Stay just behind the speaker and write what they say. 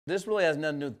This really has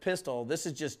nothing to do with pistol. This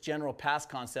is just general pass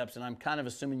concepts, and I'm kind of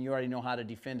assuming you already know how to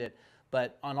defend it.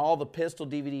 But on all the pistol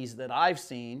DVDs that I've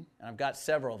seen, and I've got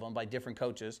several of them by different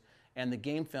coaches, and the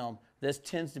game film, this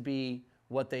tends to be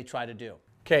what they try to do.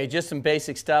 Okay, just some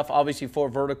basic stuff. Obviously 4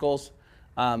 verticals.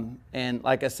 And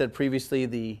like I said previously,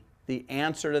 the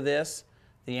answer to this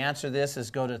is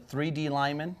go to 3D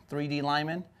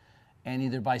linemen, and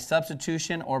either by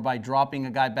substitution or by dropping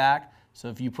a guy back.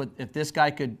 So if this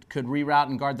guy could reroute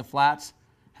and guard the flats,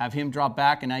 have him drop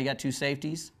back, and now you got 2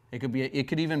 safeties. It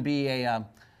could even be a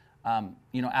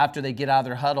after they get out of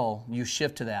their huddle, you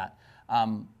shift to that,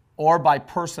 or by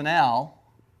personnel,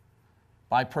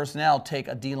 take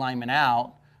a D lineman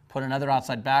out, put another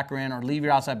outside backer in, or leave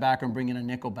your outside backer and bring in a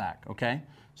nickel back. Okay,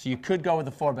 so you could go with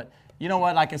the 4, but you know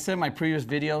what? Like I said in my previous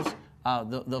videos,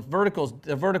 the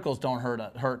verticals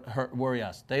don't worry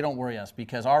us. They don't worry us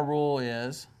because our rule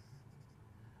is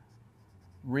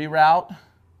reroute,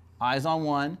 eyes on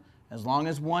one. As long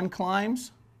as one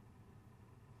climbs,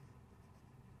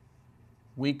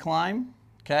 we climb,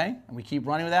 okay? And we keep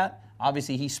running with that.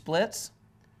 Obviously, he splits.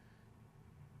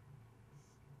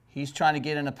 He's trying to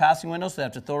get in a passing window, so they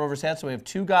have to throw it over his head. So we have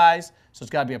 2 guys, so it's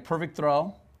got to be a perfect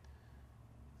throw.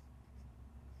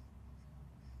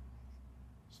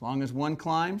 As long as one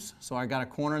climbs, so I got a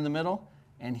corner in the middle,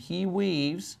 and he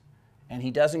weaves, and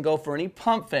he doesn't go for any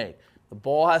pump fake. The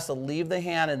ball has to leave the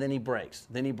hand, and then he breaks.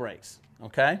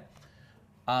 Okay?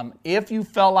 If you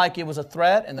felt like it was a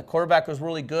threat and the quarterback was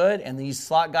really good and these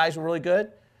slot guys were really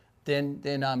good,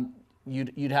 then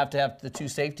you'd have to have the 2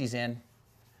 safeties in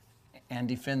and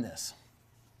defend this.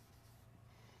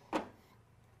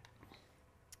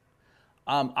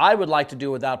 I would like to do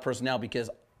it without personnel because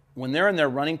when they're in their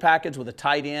running package with a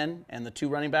tight end and the 2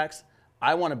 running backs,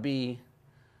 I want to be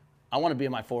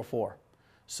in my 4-4.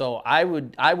 So I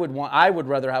would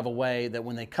rather have a way that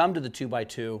when they come to the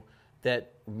 2x2,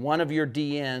 that one of your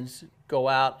DNs go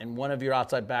out and one of your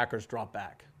outside backers drop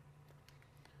back.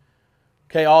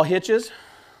 Okay, all hitches,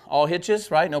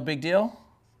 right? No big deal.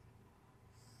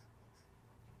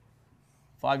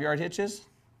 5-yard hitches.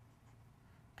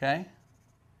 Okay.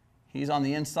 He's on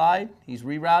the inside. He's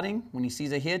rerouting. When he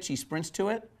sees a hitch, he sprints to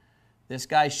it. This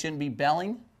guy shouldn't be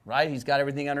belling, right? He's got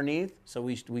everything underneath. So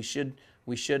we should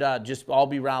just all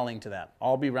be rallying to that.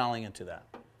 All be rallying into that.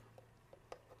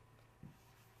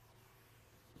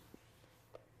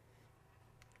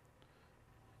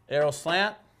 Arrow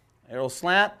slant.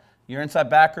 Your inside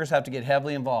backers have to get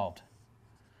heavily involved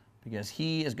because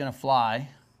he is going to fly,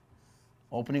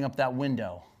 opening up that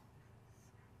window,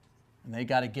 and they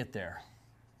got to get there.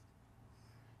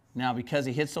 Now, because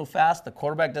he hits so fast, the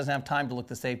quarterback doesn't have time to look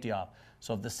the safety off.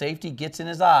 So if the safety gets in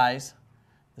his eyes,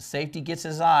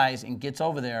 and gets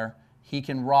over there, he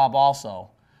can rob also.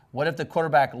 What if the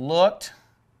quarterback looked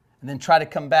and then tried to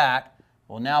come back?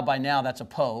 Well, by now that's a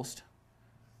post.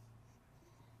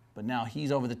 But now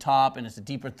he's over the top, and it's a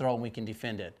deeper throw, and we can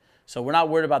defend it. So we're not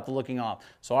worried about the looking off.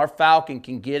 So our Falcon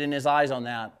can get in his eyes on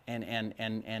that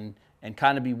and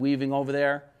kind of be weaving over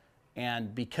there.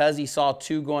 And because he saw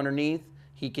 2 go underneath,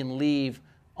 he can leave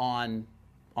on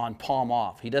palm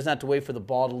off. He doesn't have to wait for the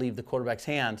ball to leave the quarterback's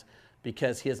hands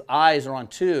because his eyes are on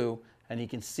 2, and he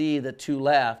can see the 2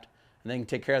 left, and they can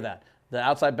take care of that. The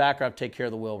outside backer have to take care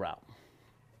of the wheel route.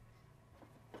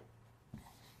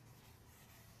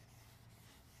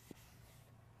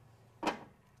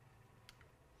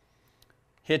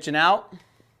 Hitching out.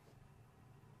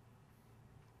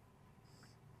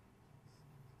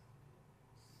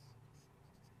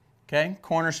 Okay,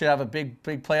 corner should have a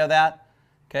big play of that.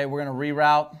 Okay, we're going to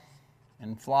reroute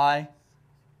and fly,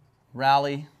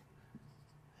 rally.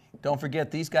 Don't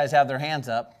forget, these guys have their hands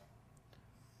up.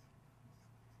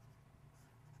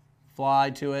 Fly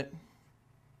to it,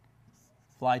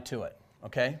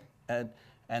 okay?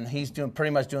 And he's pretty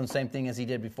much doing the same thing as he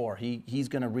did before. He's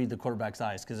going to read the quarterback's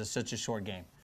eyes because it's such a short game.